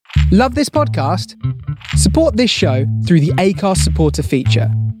Love this podcast? Support this show through the Acast supporter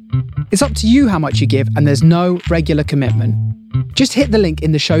feature. It's up to you how much you give, and there's no regular commitment. Just hit the link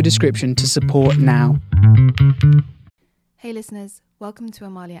in the show description to support now. Hey listeners, welcome to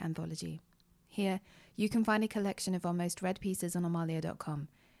Amalia Anthology. Here, you can find a collection of our most read pieces on amalia.com,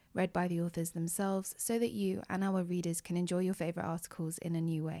 read by the authors themselves so that you and our readers can enjoy your favourite articles in a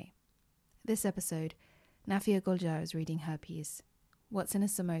new way. This episode, Nafia Guljar is reading her piece, What's in a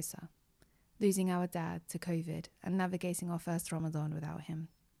Samosa? Losing our dad to COVID and navigating our first Ramadan without him.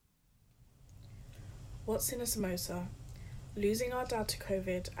 What's in a samosa? Losing our dad to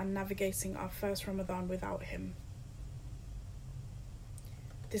COVID and navigating our first Ramadan without him.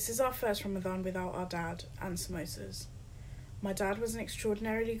 This is our first Ramadan without our dad and samosas. My dad was an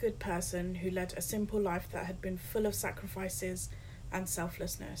extraordinarily good person who led a simple life that had been full of sacrifices and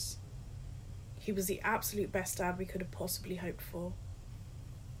selflessness. He was the absolute best dad we could have possibly hoped for.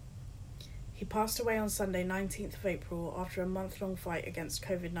 He passed away on Sunday, 19th of April, after a month-long fight against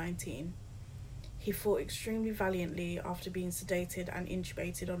COVID-19. He fought extremely valiantly after being sedated and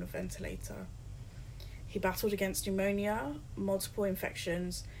intubated on a ventilator. He battled against pneumonia, multiple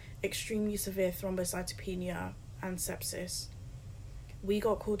infections, extremely severe thrombocytopenia, and sepsis. We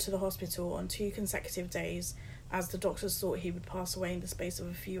got called to the hospital on 2 consecutive days as the doctors thought he would pass away in the space of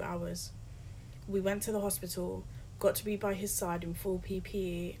a few hours. We went to the hospital, got to be by his side in full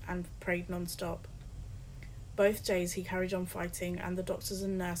PPE, and prayed non-stop. Both days he carried on fighting, and the doctors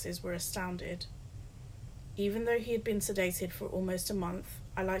and nurses were astounded. Even though he had been sedated for almost a month,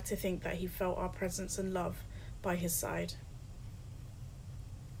 I like to think that he felt our presence and love by his side.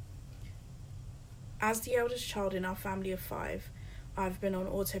 As the eldest child in our family of 5, I've been on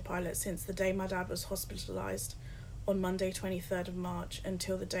autopilot since the day my dad was hospitalised on Monday 23rd of March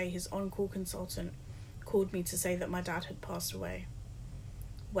until the day his on-call consultant called me to say that my dad had passed away.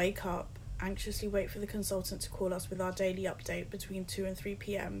 Wake up, anxiously wait for the consultant to call us with our daily update between 2 and 3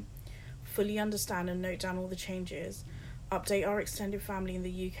 p.m, fully understand and note down all the changes, update our extended family in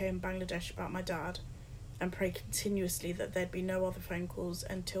the UK and Bangladesh about my dad, and pray continuously that there'd be no other phone calls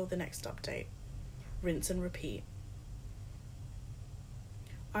until the next update. Rinse and repeat.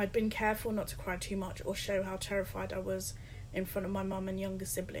 I'd been careful not to cry too much or show how terrified I was in front of my mum and younger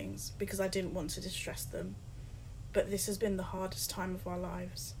siblings because I didn't want to distress them, but this has been the hardest time of our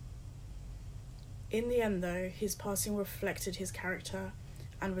lives. In the end though, his passing reflected his character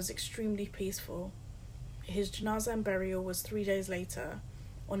and was extremely peaceful. His janazah and burial was 3 days later,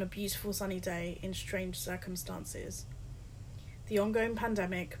 on a beautiful sunny day in strange circumstances. The ongoing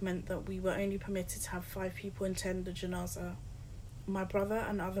pandemic meant that we were only permitted to have 5 people attend the janazah. My brother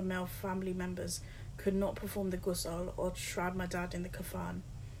and other male family members could not perform the ghusl or shroud my dad in the kafan,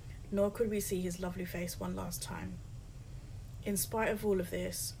 nor could we see his lovely face one last time. In spite of all of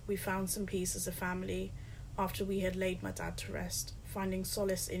this, we found some peace as a family after we had laid my dad to rest, finding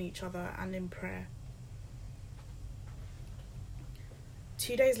solace in each other and in prayer.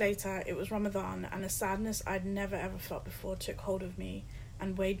 2 days later, it was Ramadan, and a sadness I'd never ever felt before took hold of me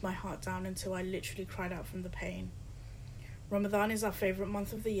and weighed my heart down until I literally cried out from the pain. Ramadan is our favourite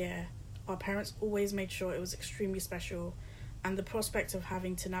month of the year. Our parents always made sure it was extremely special, and the prospect of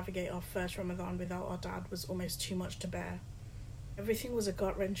having to navigate our first Ramadan without our dad was almost too much to bear. Everything was a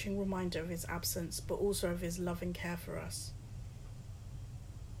gut-wrenching reminder of his absence, but also of his love and care for us.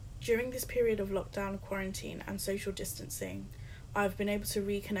 During this period of lockdown, quarantine, and social distancing, I've been able to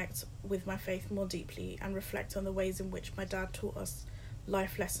reconnect with my faith more deeply and reflect on the ways in which my dad taught us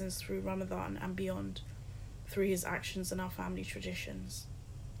life lessons through Ramadan and beyond, through his actions and our family traditions.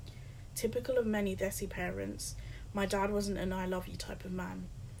 Typical of many Desi parents, my dad wasn't an I love you type of man,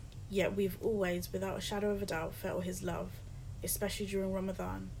 yet we've always, without a shadow of a doubt, felt his love, especially during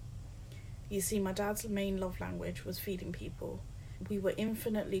Ramadan. You see, my dad's main love language was feeding people. We were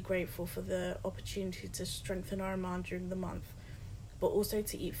infinitely grateful for the opportunity to strengthen our iman during the month, but also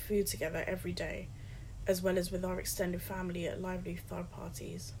to eat food together every day, as well as with our extended family at lively iftar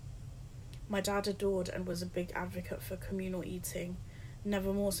parties. My dad adored and was a big advocate for communal eating,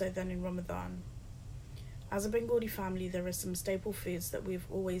 never more so than in Ramadan. As a Bengali family, there are some staple foods that we've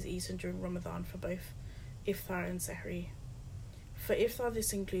always eaten during Ramadan for both iftar and sehri. For iftar,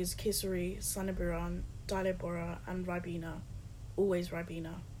 this includes kisuri, sanabiran, dale bora, and ribena, always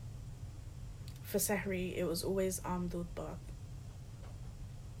ribena. For sehri, it was always amdud bath.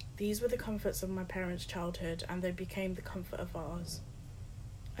 These were the comforts of my parents' childhood, and they became the comfort of ours.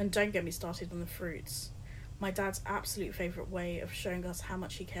 And don't get me started on the fruits. My dad's absolute favourite way of showing us how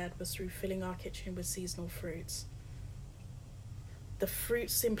much he cared was through filling our kitchen with seasonal fruits. The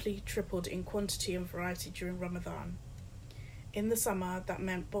fruit simply tripled in quantity and variety during Ramadan. In the summer, that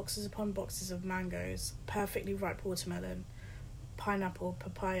meant boxes upon boxes of mangoes, perfectly ripe watermelon, pineapple,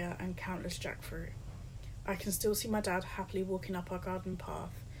 papaya, and countless jackfruit. I can still see my dad happily walking up our garden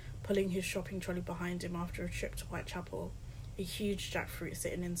path, pulling his shopping trolley behind him after a trip to Whitechapel, a huge jackfruit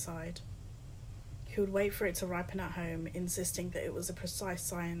sitting inside. He would wait for it to ripen at home, insisting that it was a precise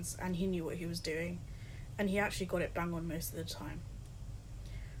science and he knew what he was doing, and he actually got it bang on most of the time.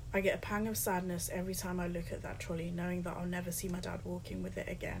 I get a pang of sadness every time I look at that trolley, knowing that I'll never see my dad walking with it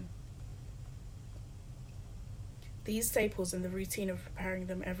again. These staples and the routine of preparing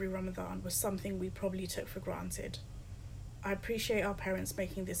them every Ramadan was something we probably took for granted. I appreciate our parents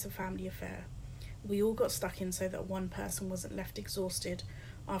making this a family affair. We all got stuck in so that one person wasn't left exhausted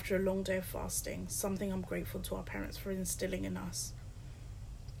after a long day of fasting, something I'm grateful to our parents for instilling in us.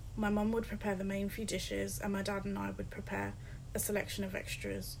 My mum would prepare the main few dishes, and my dad and I would prepare a selection of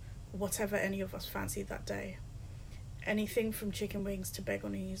extras, whatever any of us fancied that day. Anything from chicken wings to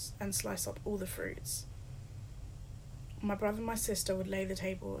begonis, and slice up all the fruits. My brother and my sister would lay the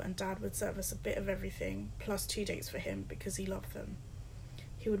table, and Dad would serve us a bit of everything, plus 2 dates for him because he loved them.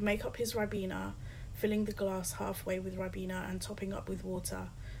 He would make up his ribena, filling the glass halfway with ribena and topping up with water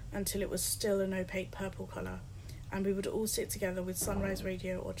until it was still an opaque purple colour, and we would all sit together with Sunrise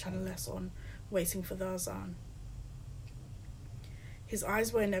Radio or Channel S on, waiting for the azan. His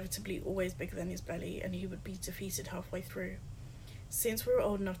eyes were inevitably always bigger than his belly, and he would be defeated halfway through. Since we were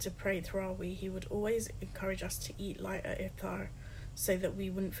old enough to pray Tarawih, he would always encourage us to eat light at iftar so that we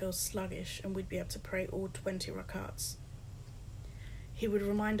wouldn't feel sluggish and we'd be able to pray all 20 rakats. He would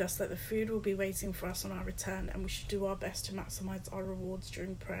remind us that the food will be waiting for us on our return and we should do our best to maximise our rewards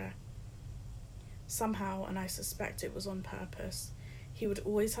during prayer. Somehow, and I suspect it was on purpose, he would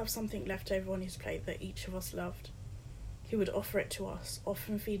always have something left over on his plate that each of us loved. He would offer it to us,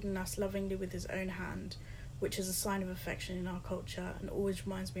 often feeding us lovingly with his own hand, which is a sign of affection in our culture and always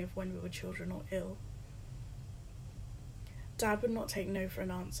reminds me of when we were children or ill. Dad would not take no for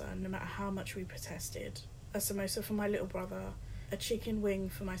an answer, no matter how much we protested. A samosa for my little brother, a chicken wing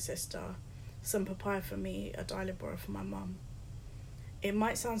for my sister, some papaya for me, a Dailabora for my mum. It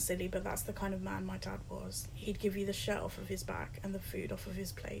might sound silly, but that's the kind of man my dad was. He'd give you the shirt off of his back and the food off of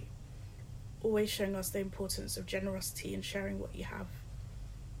his plate, always showing us the importance of generosity and sharing what you have.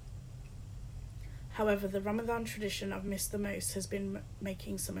 However, the Ramadan tradition I've missed the most has been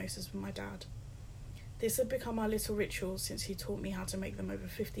making samosas with my dad. This had become our little ritual since he taught me how to make them over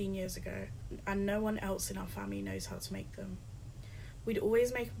 15 years ago, and no one else in our family knows how to make them. We'd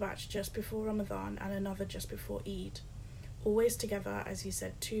always make a batch just before Ramadan and another just before Eid. Always together, as he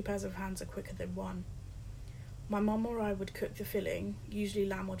said, 2 pairs of hands are quicker than one. My mum or I would cook the filling, usually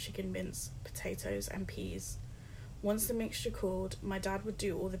lamb or chicken mince, potatoes and peas. Once the mixture cooled, my dad would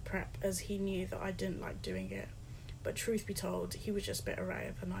do all the prep as he knew that I didn't like doing it, but truth be told, he was just better at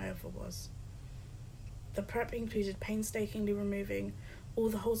it than I ever was. The prep included painstakingly removing all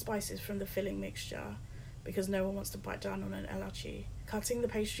the whole spices from the filling mixture, because no one wants to bite down on an elachi, cutting the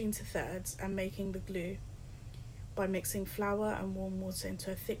pastry into thirds and making the glue by mixing flour and warm water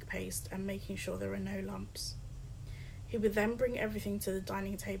into a thick paste and making sure there are no lumps. He would then bring everything to the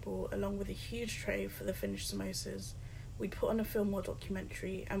dining table along with a huge tray for the finished samosas. We'd put on a film or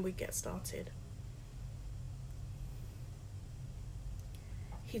documentary and we'd get started.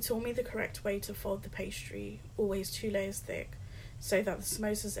 He taught me the correct way to fold the pastry, always 2 layers thick, so that the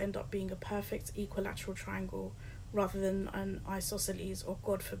samosas end up being a perfect equilateral triangle rather than an isosceles or,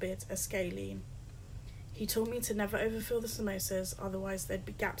 God forbid, a scalene. He told me to never overfill the samosas, otherwise there'd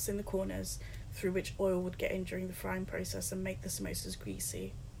be gaps in the corners through which oil would get in during the frying process and make the samosas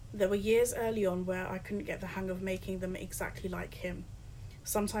greasy. There were years early on where I couldn't get the hang of making them exactly like him,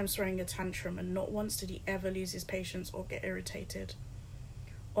 sometimes throwing a tantrum, and not once did he ever lose his patience or get irritated.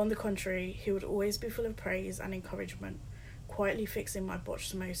 On the contrary, he would always be full of praise and encouragement, quietly fixing my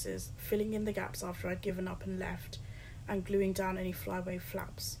botched samosas, filling in the gaps after I'd given up and left, and gluing down any flyaway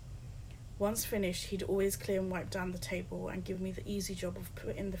flaps. Once finished, he'd always clear and wipe down the table and give me the easy job of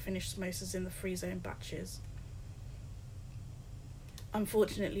putting the finished samosas in the freezer in batches.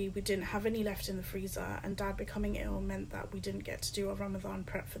 Unfortunately, we didn't have any left in the freezer, and Dad becoming ill meant that we didn't get to do our Ramadan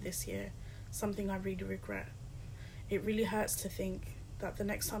prep for this year, something I really regret. It really hurts to think that the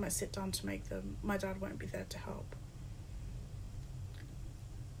next time I sit down to make them, my dad won't be there to help.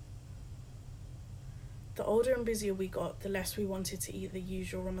 The older and busier we got, the less we wanted to eat the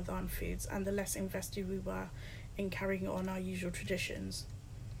usual Ramadan foods and the less invested we were in carrying on our usual traditions.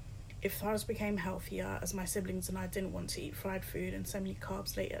 Iftars became healthier as my siblings and I didn't want to eat fried food and so many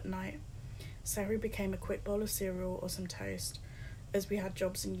carbs late at night. Sahri became a quick bowl of cereal or some toast, as we had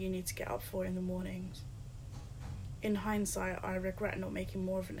jobs in uni to get up for in the mornings. In hindsight, I regret not making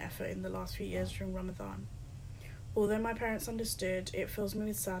more of an effort in the last few years during Ramadan. Although my parents understood, it fills me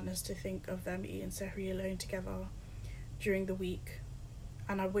with sadness to think of them eating Sehri alone together during the week,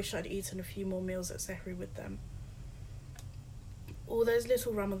 and I wish I'd eaten a few more meals at Sehri with them. All those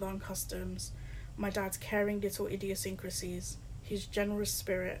little Ramadan customs, my dad's caring little idiosyncrasies, his generous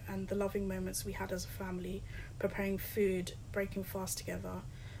spirit, and the loving moments we had as a family, preparing food, breaking fast together,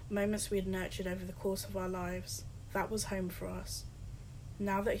 moments we had nurtured over the course of our lives, that was home for us.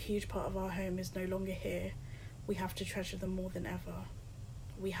 Now that a huge part of our home is no longer here, we have to treasure them more than ever.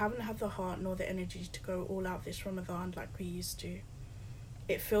 We haven't had the heart nor the energy to go all out this Ramadan like we used to.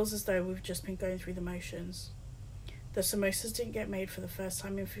 It feels as though we've just been going through the motions. The samosas didn't get made for the first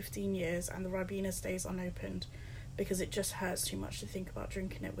time in 15 years, and the Ribena stays unopened because it just hurts too much to think about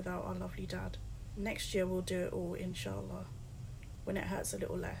drinking it without our lovely dad. Next year we'll do it all, inshallah, when it hurts a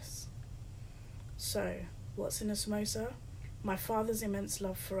little less. So, what's in a samosa? My father's immense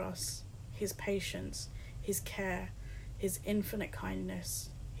love for us, his patience, his care, his infinite kindness,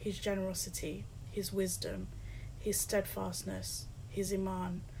 his generosity, his wisdom, his steadfastness, his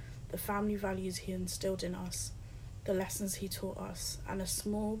iman, the family values he instilled in us, the lessons he taught us, and a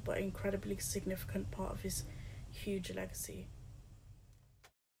small but incredibly significant part of his huge legacy.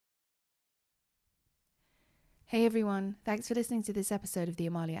 Hey everyone, thanks for listening to this episode of the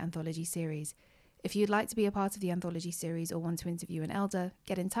Amalia Anthology series. If you'd like to be a part of the anthology series or want to interview an elder,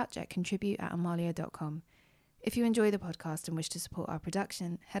 get in touch at contribute@amalia.com. If you enjoy the podcast and wish to support our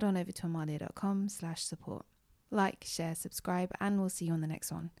production, head on over to amalia.com/support. Like, share, subscribe, and we'll see you on the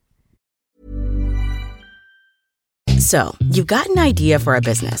next one. So, you've got an idea for a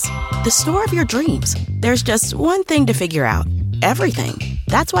business. The store of your dreams. There's just one thing to figure out. Everything.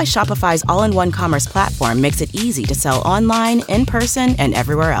 That's why Shopify's all-in-one commerce platform makes it easy to sell online, in person, and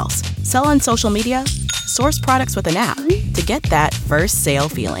everywhere else. Sell on social media, source products with an app to get that first sale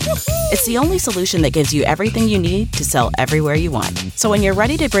feeling. It's the only solution that gives you everything you need to sell everywhere you want. So when you're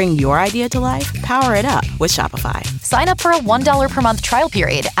ready to bring your idea to life, power it up with Shopify. Sign up for a $1 per month trial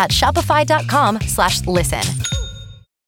period at shopify.com/listen.